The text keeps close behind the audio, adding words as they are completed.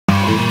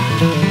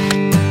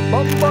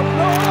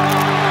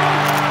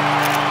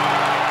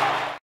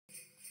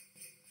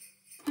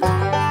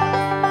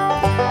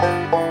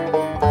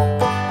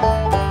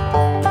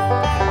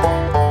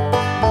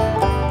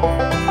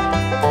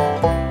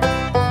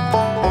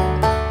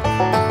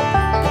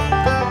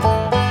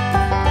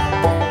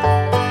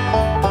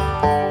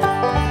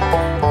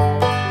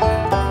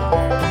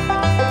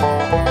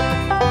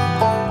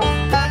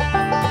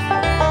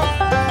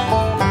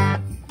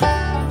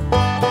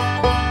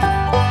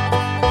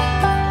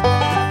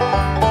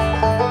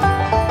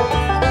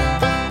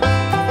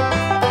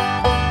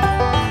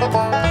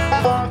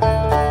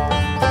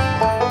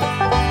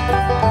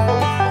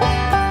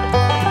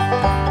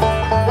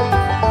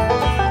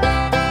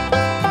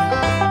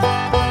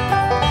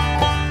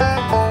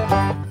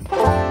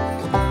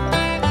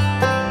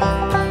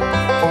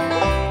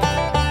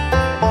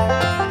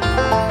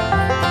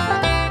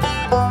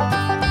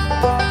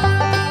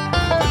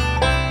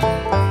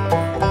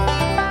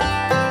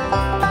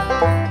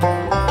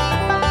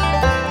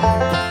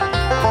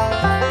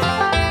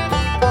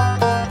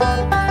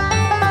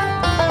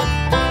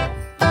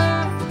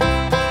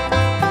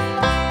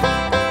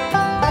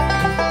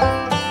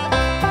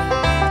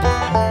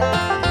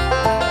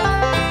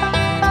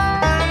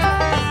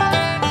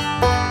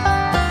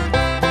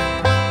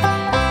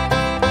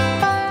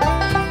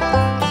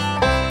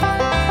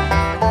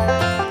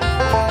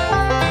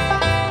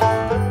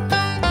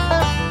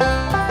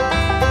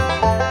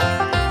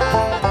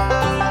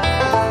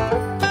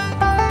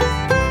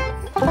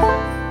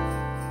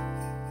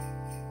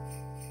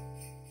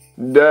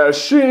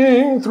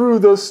Dashing through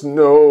the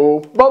snow.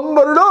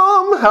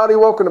 Bum-ba-da-dum. Howdy,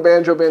 welcome to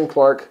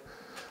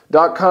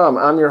BanjoBenClark.com.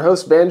 I'm your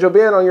host, Banjo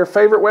Ben, on your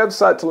favorite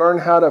website to learn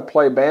how to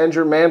play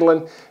banjo,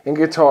 mandolin, and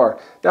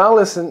guitar. Now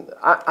listen,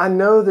 I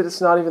know that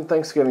it's not even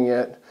Thanksgiving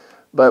yet,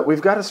 but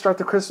we've got to start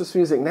the Christmas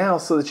music now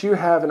so that you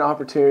have an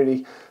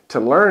opportunity to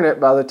learn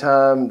it by the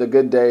time the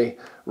good day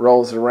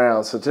rolls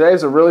around. So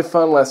today's a really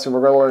fun lesson.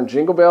 We're going to learn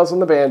Jingle Bells on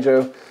the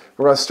banjo.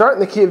 We're going to start in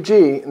the key of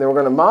G, and then we're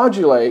going to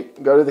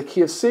modulate, go to the key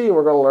of C, and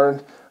we're going to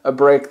learn a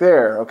break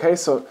there. Okay,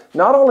 so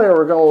not only are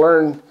we going to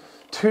learn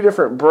two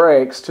different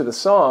breaks to the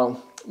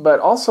song, but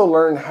also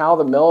learn how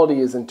the melody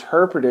is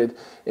interpreted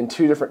in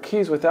two different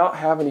keys without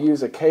having to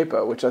use a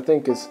capo, which I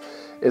think is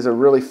a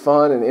really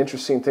fun and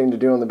interesting thing to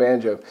do on the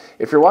banjo.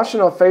 If you're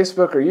watching on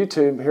Facebook or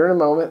YouTube, here in a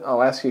moment,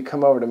 I'll ask you to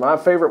come over to my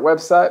favorite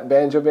website,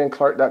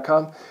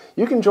 BanjoBenClark.com.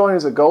 You can join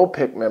as a Gold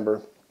Pick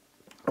member.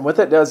 And what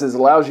that does is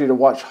allows you to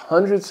watch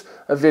hundreds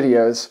of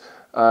videos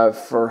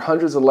for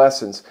hundreds of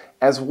lessons,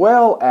 as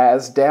well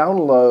as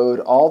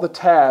download all the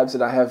tabs,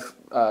 and I have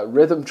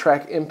rhythm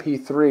track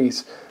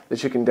MP3s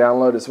that you can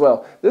download as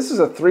well. This is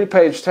a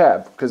 3-page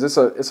tab because it's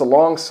a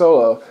long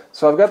solo.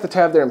 So I've got the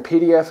tab there in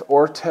PDF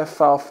or TEF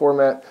file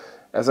format.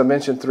 As I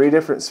mentioned, 3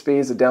 different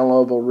speeds of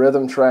downloadable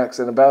rhythm tracks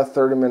and about a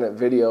 30-minute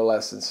video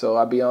lesson. So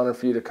I'd be honored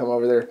for you to come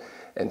over there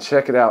and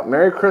check it out.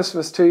 Merry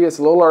Christmas to you. It's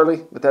a little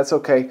early, but that's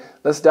okay.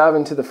 Let's dive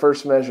into the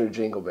first measure of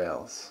Jingle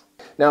Bells.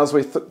 Now, as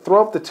we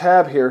throw up the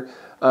tab here,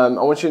 I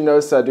want you to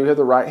notice that I do have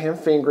the right hand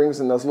fingerings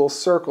and those little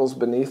circles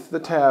beneath the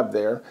tab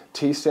there.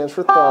 T stands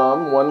for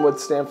thumb, 1 would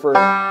stand for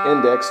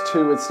index,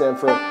 2 would stand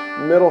for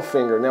middle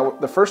finger. Now,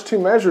 the first 2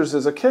 measures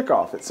is a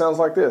kickoff. It sounds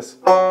like this.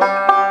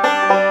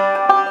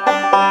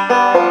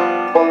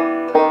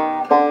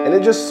 And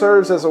it just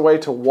serves as a way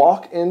to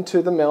walk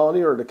into the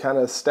melody or to kind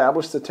of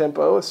establish the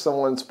tempo if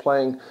someone's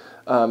playing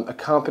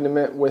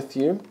accompaniment with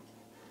you.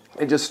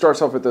 It just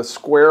starts off with a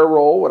square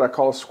roll, what I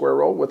call a square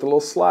roll, with a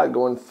little slide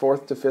going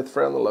 4th to 5th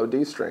fret on the low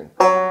D string.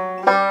 Then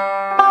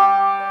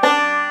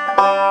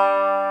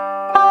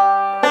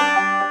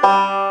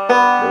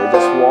we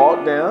just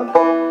walk down.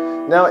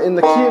 Now in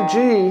the key of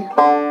G,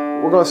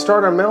 we're going to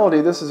start our melody.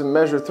 This is in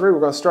measure 3.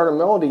 We're going to start our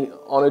melody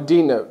on a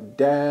D note.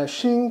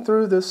 Dashing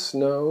through the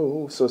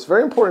snow. So it's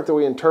very important that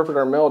we interpret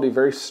our melody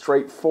very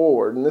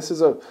straightforward. And this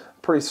is a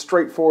pretty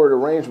straightforward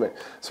arrangement.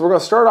 So we're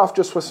going to start off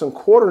just with some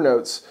quarter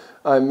notes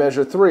in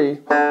measure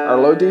 3. Our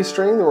low D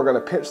string. Then we're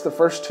going to pinch the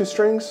first 2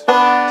 strings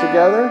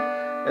together.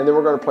 And then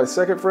we're going to play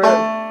 2nd fret,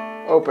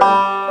 open.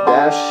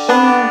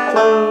 Dashing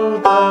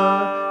through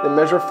the... Then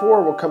measure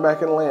 4, we'll come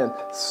back and land.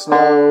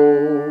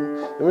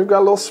 Snow. Then we've got a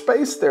little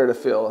space there to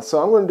fill.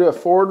 So I'm going to do a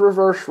forward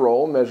reverse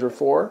roll, measure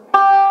 4.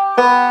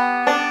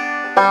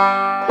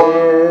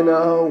 In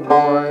a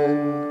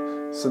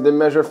 1. So then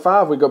measure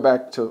 5, we go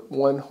back to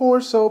 1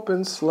 horse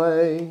open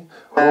sleigh.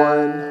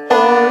 1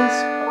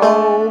 horse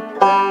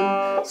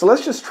open. So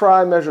let's just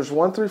try measures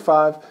 1 through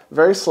 5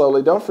 very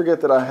slowly. Don't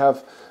forget that I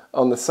have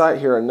on the site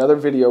here another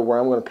video where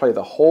I'm going to play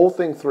the whole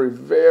thing through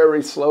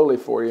very slowly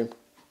for you,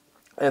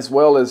 as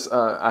well as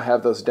I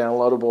have those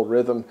downloadable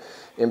rhythm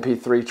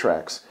MP3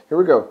 tracks. Here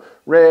we go.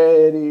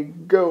 Ready,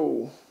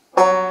 go.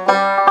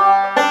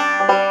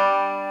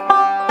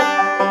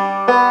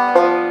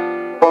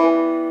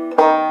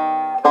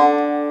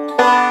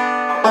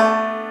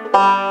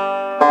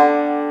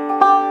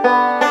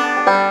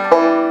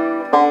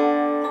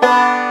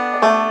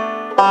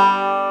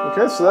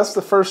 Okay, so that's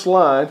the first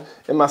line.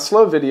 In my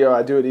slow video,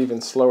 I do it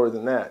even slower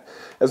than that.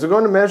 As we go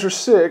into measure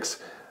 6,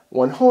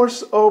 1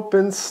 horse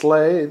open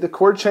sleigh. The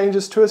chord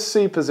changes to a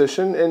C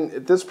position, and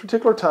at this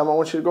particular time I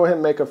want you to go ahead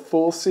and make a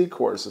full C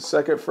chord. So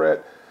 2nd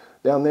fret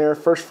down there,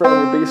 1st fret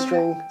on your B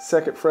string,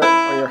 2nd fret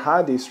on your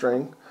high D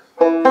string.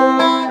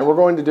 And we're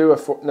going to do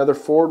another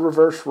forward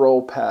reverse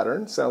roll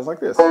pattern. Sounds like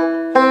this.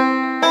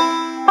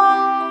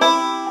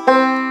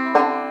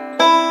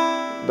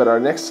 But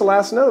our next to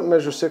last note,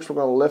 measure 6, we're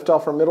going to lift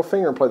off our middle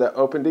finger and play that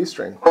open D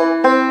string.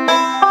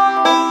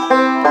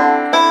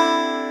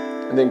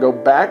 And then go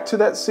back to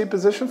that C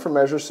position for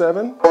measure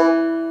 7.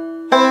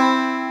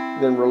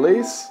 Then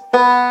release.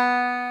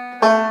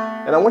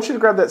 And I want you to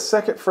grab that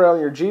 2nd fret on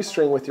your G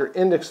string with your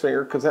index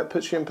finger, because that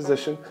puts you in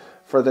position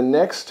for the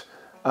next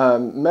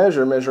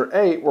measure, measure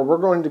 8, where we're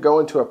going to go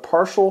into a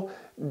partial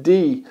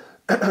D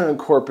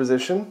chord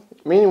position,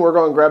 meaning we're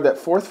going to grab that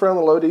 4th fret on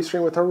the low D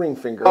string with our ring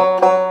finger.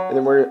 And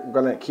then we're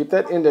going to keep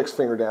that index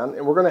finger down,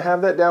 and we're going to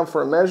have that down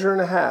for a measure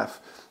and a half.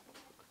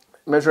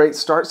 Measure 8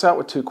 starts out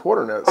with 2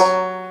 quarter notes.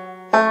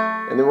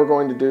 And then we're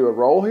going to do a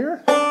roll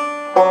here.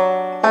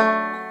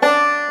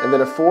 And then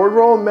a forward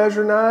roll,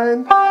 measure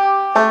 9.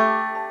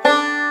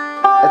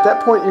 At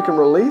that point you can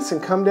release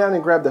and come down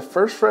and grab the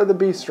 1st fret of the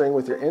B string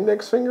with your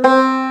index finger.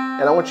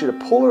 And I want you to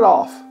pull it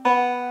off.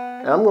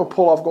 And I'm going to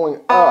pull off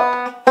going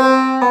up.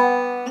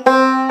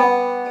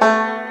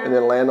 And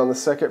then land on the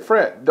 2nd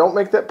fret. Don't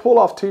make that pull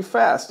off too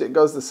fast. It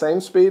goes the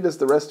same speed as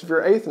the rest of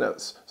your 8th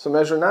notes. So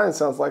measure 9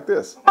 sounds like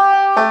this.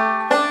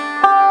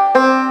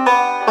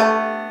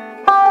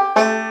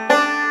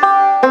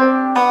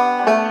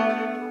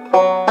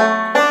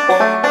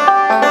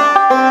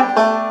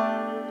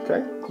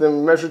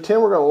 measure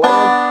 10, we're going to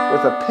land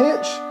with a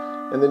pinch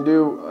and then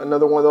do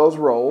another one of those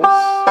rolls.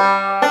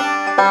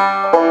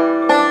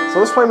 So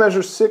let's play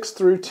measures 6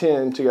 through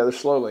 10 together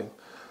slowly.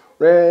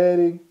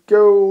 Ready,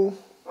 go.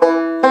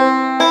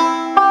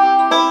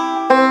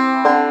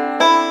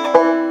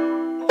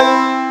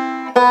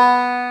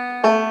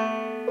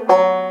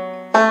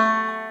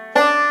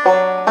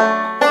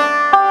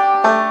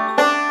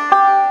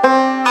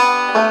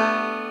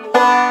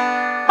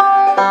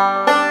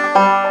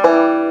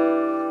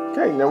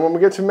 Now when we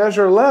get to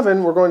measure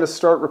 11, we're going to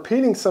start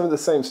repeating some of the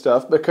same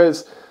stuff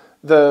because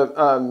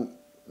the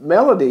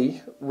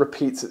melody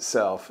repeats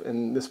itself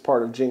in this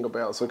part of Jingle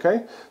Bells,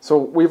 okay? So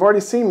we've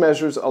already seen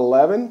measures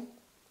 11,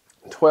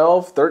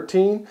 12,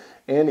 13,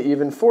 and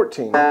even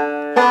 14. We've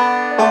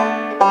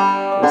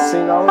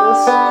seen all of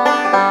this?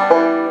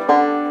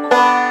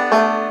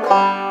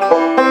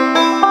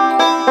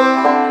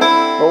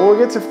 But when we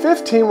get to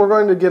 15, we're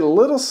going to get a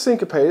little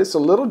syncopated, it's a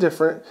little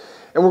different,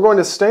 and we're going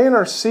to stay in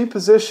our C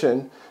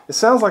position. It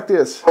sounds like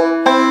this. So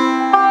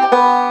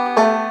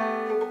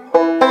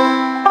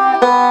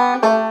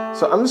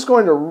I'm just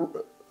going to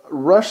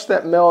rush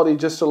that melody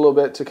just a little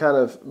bit to kind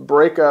of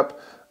break up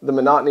the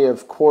monotony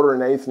of quarter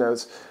and eighth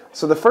notes.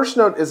 So the first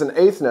note is an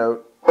eighth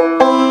note.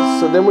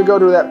 So then we go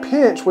to that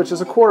pinch, which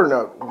is a quarter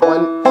note.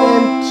 1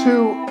 and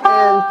 2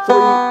 and 3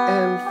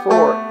 and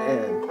 4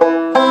 and.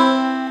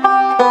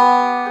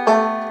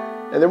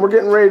 And then we're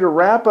getting ready to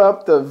wrap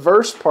up the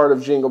verse part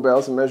of Jingle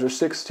Bells in measure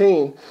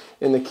 16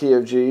 in the key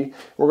of G.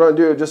 We're going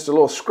to do just a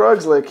little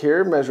Scruggs lick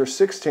here, measure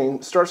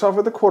 16. Starts off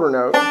with a quarter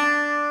note.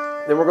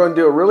 Then we're going to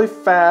do a really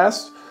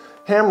fast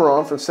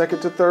hammer-on from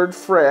 2nd to 3rd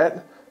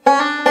fret.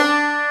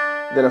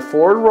 Then a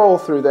forward roll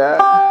through that.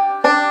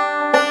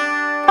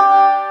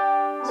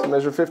 So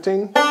measure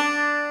 15.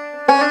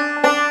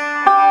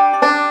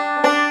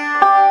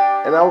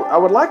 And I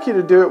would like you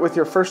to do it with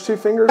your first two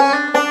fingers.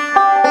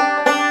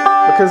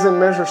 Because in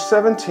measure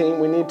 17,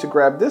 we need to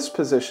grab this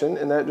position,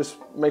 and that just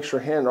makes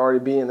your hand already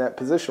be in that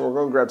position. We're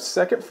going to grab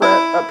 2nd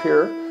fret up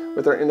here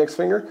with our index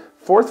finger,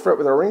 4th fret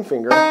with our ring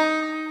finger,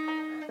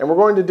 and we're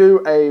going to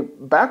do a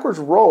backwards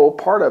roll,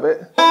 part of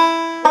it,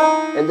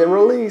 and then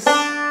release.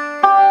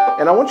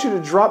 And I want you to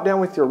drop down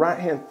with your right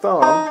hand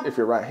thumb, if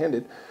you're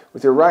right-handed,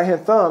 with your right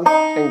hand thumb,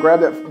 and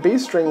grab that B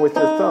string with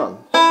your thumb.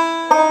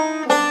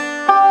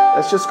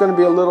 That's just going to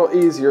be a little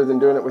easier than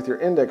doing it with your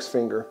index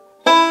finger.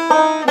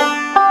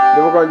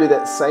 Then we're going to do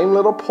that same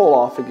little pull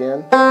off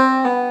again.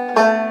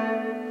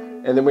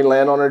 And then we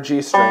land on our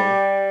G string.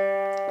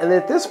 And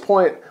at this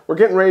point, we're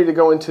getting ready to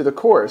go into the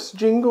chorus.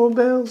 Jingle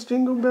bells,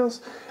 jingle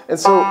bells. And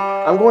so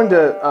I'm going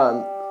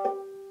to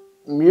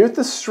mute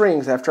the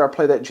strings after I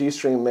play that G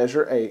string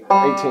measure 18.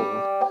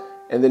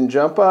 And then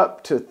jump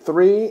up to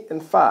 3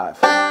 and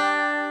 5.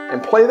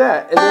 And play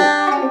that. And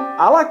then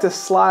I like to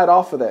slide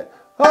off of that.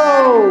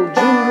 Oh,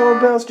 jingle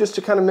bells, just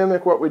to kind of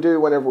mimic what we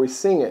do whenever we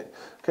sing it.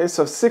 Okay,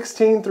 so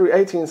 16 through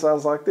 18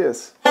 sounds like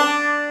this. 2,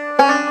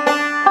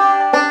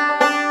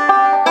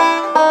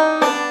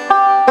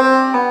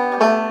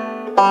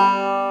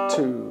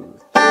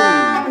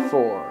 3,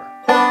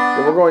 4.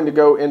 Then we're going to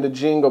go into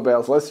Jingle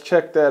Bells. Let's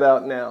check that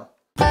out now.